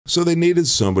So they needed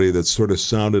somebody that sort of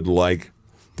sounded like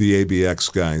the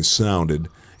ABX guys sounded.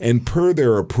 And per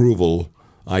their approval,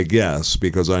 I guess,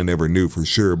 because I never knew for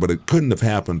sure, but it couldn't have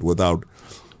happened without,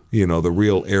 the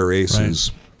real Air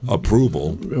Aces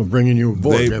approval. Bringing you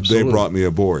aboard, they brought me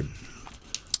aboard.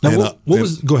 Now,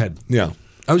 go ahead. Yeah.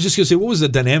 I was just going to say, what was the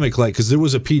dynamic like? Because there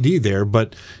was a PD there,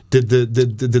 but did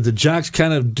the jocks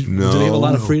kind of did they have a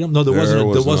lot of freedom? No, there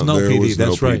was no PD.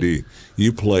 That's right. PD.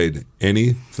 You played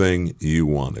anything you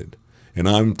wanted, and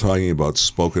I'm talking about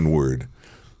spoken word.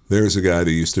 There's a guy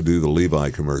that used to do the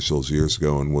Levi commercials years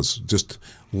ago and was just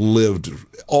lived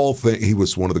all things. He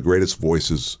was one of the greatest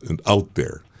voices out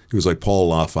there. He was like Paul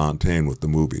LaFontaine with the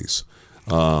movies.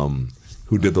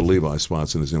 Who did the Levi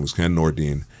spots, and his name was Ken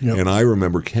Nordine. Yep. And I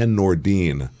remember Ken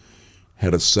Nordine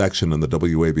had a section in the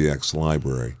WABX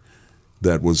library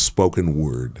that was spoken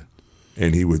word,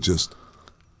 and he would just,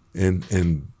 and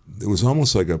it was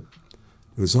almost like a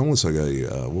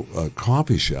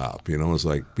coffee shop, It was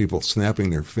like people snapping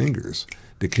their fingers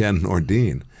to Ken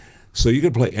Nordine. So you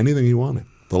could play anything you wanted.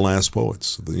 The Last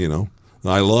Poets,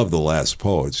 I love The Last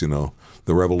Poets,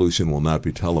 The Revolution Will Not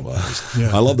Be Televised. Yeah.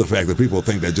 I love the fact that people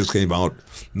think that just came out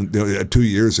 2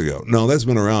 years ago. No, that's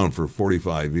been around for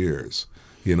 45 years,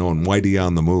 and Whitey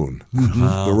on the Moon.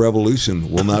 Mm-hmm. The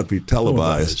Revolution will not be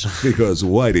televised because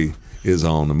Whitey is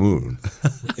on the moon.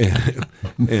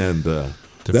 and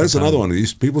that's another one.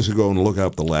 These people should go and look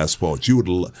up The Last Poets. You would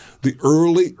the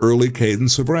early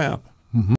cadence of rap.